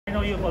I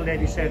know you've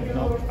already said a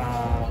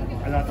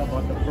lot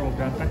about the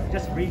program, but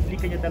just briefly,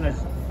 can you tell us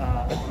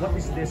what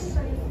is this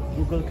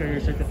Google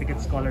Career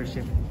Certificate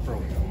Scholarship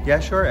Program?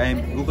 Yeah, sure.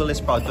 Google is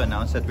proud to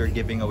announce that we're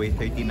giving away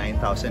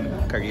 39,000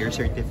 career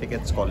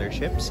certificate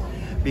scholarships.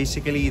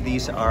 Basically,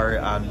 these are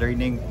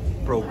learning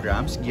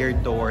programs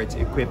geared towards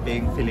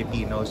equipping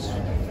Filipinos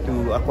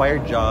to acquire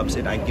jobs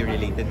in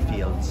IT-related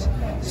fields.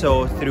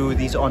 So through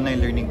these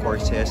online learning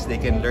courses, they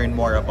can learn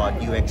more about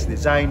UX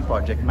design,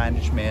 project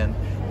management,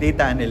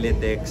 data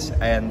analytics,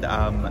 and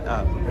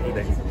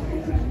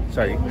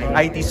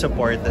IT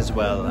support as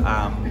well.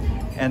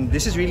 And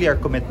this is really our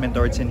commitment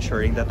towards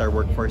ensuring that our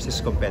workforce is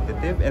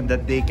competitive and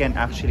that they can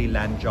actually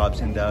land jobs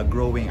in the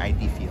growing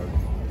IT field.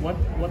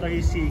 What are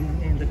you seeing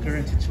in the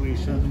current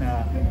situation?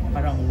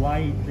 Parang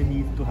why the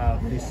need to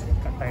have these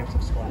types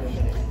of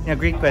scholarships? Yeah,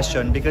 great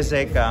question. Because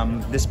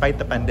despite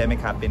the pandemic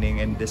happening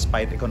and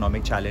despite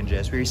economic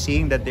challenges, we're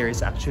seeing that there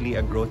is actually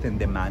a growth in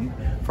demand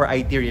for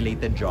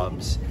IT-related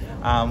jobs.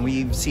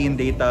 We've seen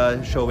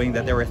data showing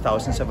that there were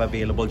thousands of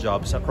available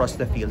jobs across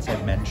the fields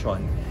I've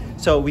mentioned.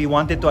 So we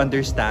wanted to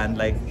understand,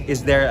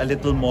 is there a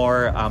little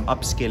more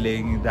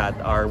upskilling that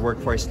our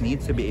workforce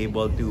needs to be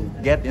able to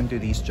get into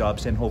these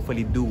jobs and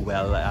hopefully do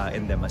well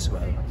in them as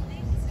well.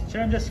 Sir,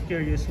 I'm just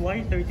curious,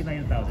 why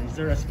 39,000? Is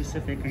there a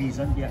specific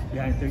reason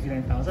behind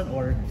 39,000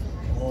 or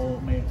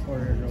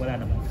wala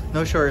naman?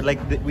 No, sure.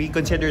 We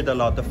considered a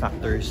lot of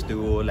factors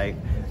too,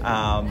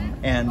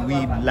 and we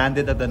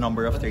landed at the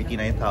number of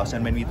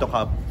 39,000 when we took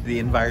up the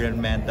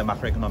environment, the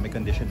macroeconomic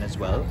condition as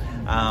well.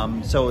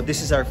 So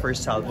this is our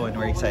first salvo and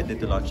we're excited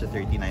to launch the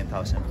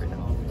 39,000 for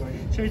now.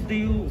 Sir,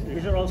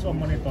 is there also a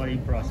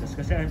monitoring process?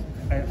 Kasi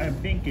I'm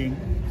thinking,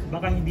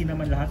 baka hindi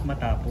naman lahat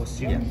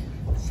matapos yung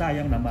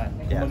sayang naman.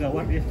 Kumbaga,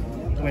 what if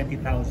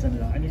 20,000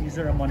 lang? I mean, is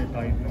there a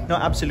monitoring process? No,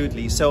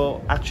 absolutely.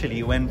 So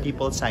actually, when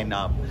people sign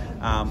up,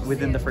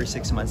 within the first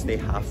 6 months, they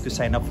have to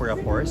sign up for a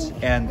course.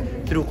 And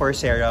through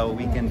Coursera,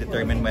 we can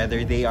determine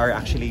whether they are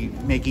actually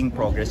making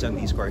progress on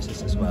these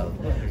courses as well.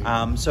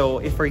 So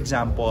if, for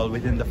example,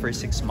 within the first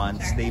 6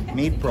 months, they've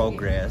made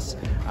progress,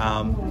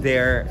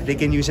 they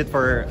can use it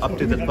for up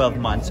to the 12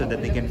 months so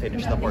that they can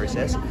finish the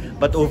courses.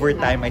 But over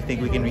time, I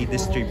think we can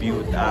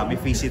redistribute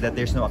if we see that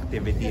there's no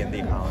activity in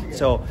the account.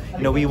 So,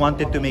 we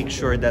wanted to make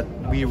sure that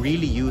we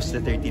really use the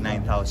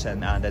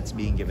 39,000 that's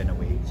being given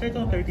away. So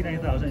itong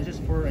 39,000, is this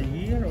for a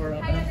year or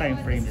anong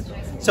time frame ito?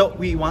 So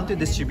we want to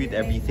distribute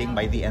everything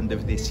by the end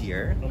of this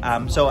year.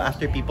 So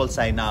after people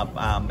sign up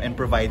and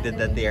provided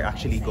that they are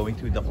actually going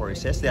through the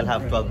courses, they'll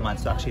have 12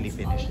 months to actually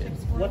finish it.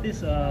 What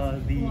is the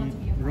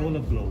role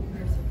of Globe?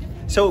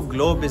 So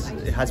Globe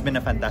has been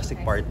a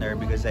fantastic partner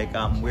because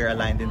we're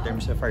aligned in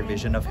terms of our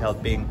vision of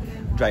helping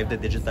drive the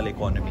digital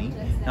economy.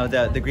 Now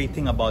the great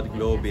thing about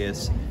Globe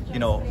is,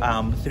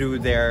 through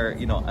their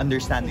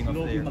understanding of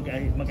their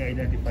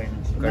mag-identify.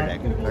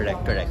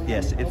 Correct.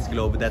 Yes, it's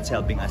Globe that's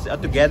helping us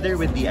together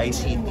with the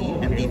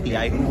ICT and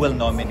DTI who will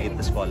nominate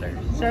the scholar.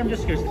 Sir, I'm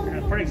just curious.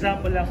 For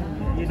example,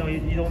 you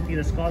don't need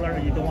a scholar or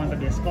you don't want to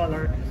be a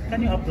scholar.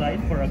 Can you apply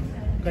for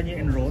Can you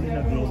enroll in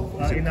a Google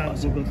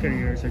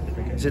Career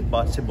Certificate? Is it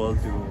possible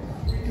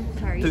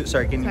to?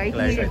 Sorry, can you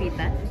repeat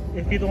that?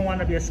 If you don't want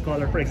to be a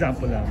scholar, for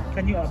example,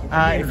 can you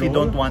if you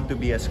don't want to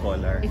be a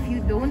scholar. If you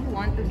don't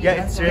want to be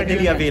it's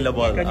readily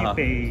available. Can you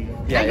pay?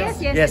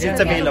 Yes, it's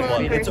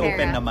available. It's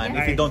open naman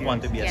if you don't want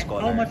to be a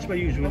scholar. How much ba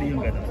usually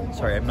yung gano'n?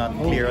 Sorry, I'm not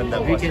clear on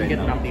the cost right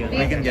now.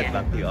 We can get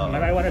back to you.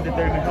 But I want to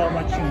determine how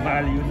much yung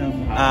value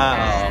ng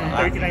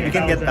 39,000. We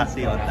can get back to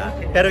you on that.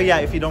 Pero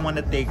if you don't want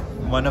to take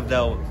one of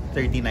the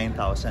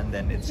 39,000,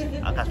 then it's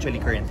actually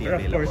currently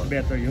available. Of course,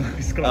 better yung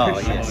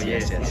scholarship.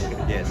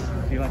 Yes.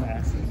 You want to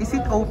ask? Is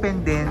it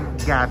open then,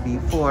 Gabby,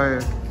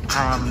 for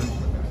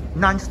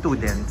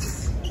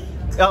non-students?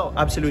 Oh,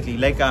 absolutely.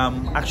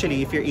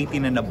 Actually, if you're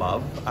 18 and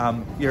above,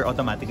 you're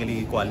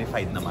automatically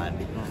qualified naman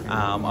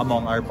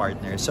among our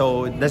partners.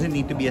 So it doesn't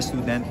need to be a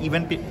student.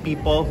 Even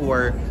people who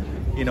are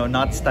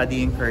not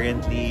studying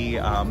currently,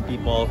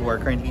 people who are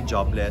currently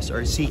jobless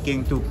or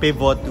seeking to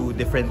pivot to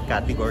different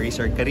categories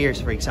or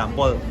careers. For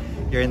example,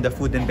 you're in the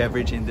food and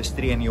beverage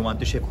industry and you want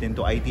to shift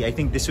into IT. I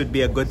think this would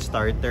be a good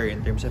starter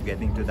in terms of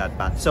getting to that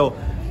path. So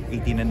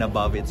 18 and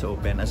above, it's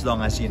open as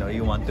long as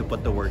you want to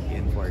put the work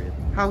in for it.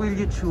 How will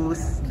you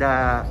choose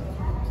the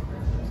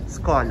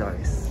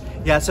scholars?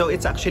 Yeah, so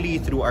it's actually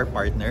through our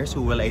partners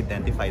who will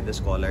identify the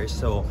scholars.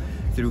 So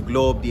through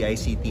Globe, the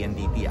ICT, and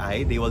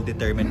DTI, they will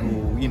determine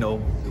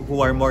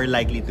who are more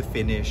likely to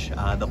finish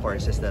the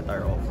courses that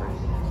are offered.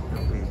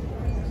 Okay.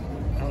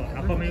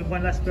 Ako may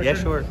one last question.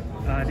 Yeah, sure.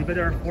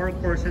 There are 4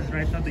 courses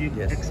right now. Do you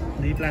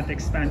plan to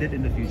expand it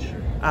in the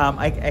future?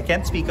 I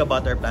can't speak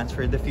about our plans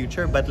for the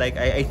future, but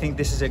I think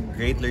this is a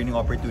great learning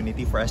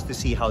opportunity for us to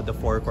see how the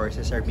 4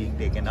 courses are being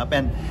taken up.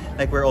 And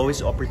we're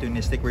always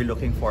opportunistic. We're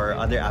looking for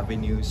other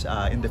avenues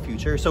in the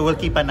future. So we'll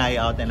keep an eye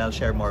out and I'll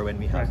share more when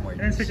we have more.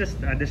 And so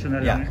just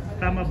additional lang,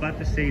 tama ba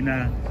to say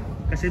na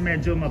kasi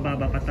medyo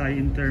mababa pa tayo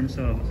in terms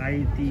of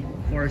IT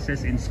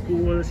courses in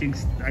schools.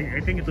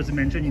 I think it was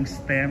mentioned yung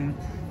STEM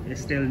is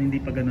still hindi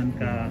pa ganun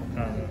ka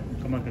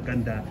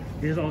magaganda,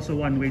 this is also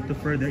one way to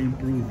further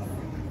improve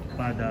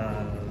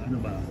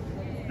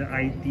the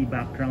IT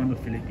background of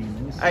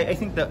Filipinos. I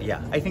think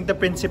the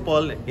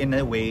principle in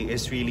a way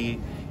is really,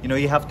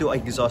 you have to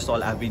exhaust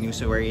all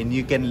avenues wherein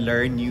you can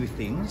learn new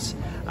things.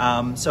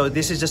 So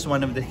this is just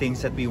one of the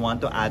things that we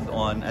want to add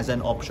on as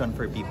an option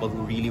for people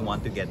who really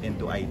want to get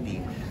into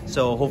IT.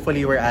 So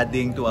hopefully we're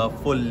adding to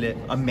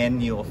a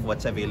menu of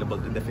what's available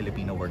to the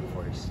Filipino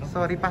workforce.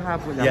 Sorry,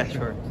 pahabol lang. Yeah,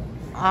 sure.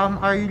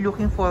 Are you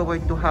looking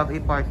forward to have a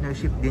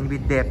partnership din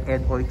with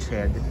DepEd or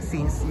CHED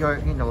since you're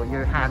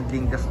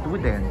handling the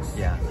students?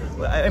 Yeah.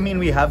 Well, I mean,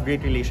 we have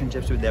great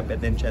relationships with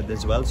DepEd and CHED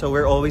as well. So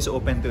we're always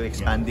open to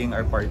expanding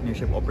our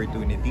partnership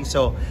opportunities.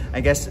 So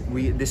I guess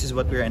this is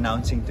what we're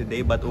announcing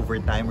today, but over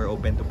time we're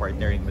open to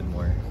partnering with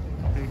more.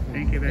 Okay,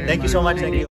 thank you very much. Thank you so much. Thank you.